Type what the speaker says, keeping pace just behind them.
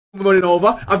running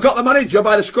over. I've got the manager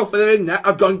by the scruff of the neck.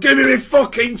 I've gone, give me my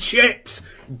fucking chips.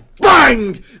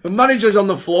 Bang! The manager's on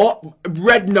the floor,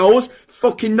 red nose,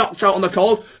 fucking knocked out on the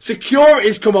cold.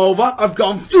 Security's come over. I've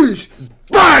gone, foosh,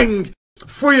 bang!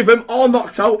 3 of them all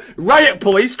knocked out. Riot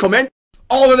police come in.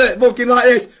 All of it looking like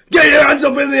this. Get your hands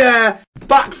up in the air.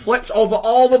 Backflips over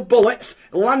all the bullets.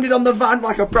 Landed on the van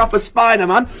like a proper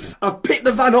Spider-Man. I've picked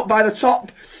the van up by the top.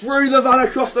 Threw the van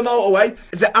across the motorway.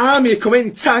 The army come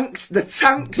in tanks. The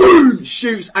tanks boom,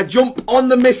 shoots. I jump on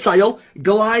the missile.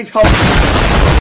 Glide home.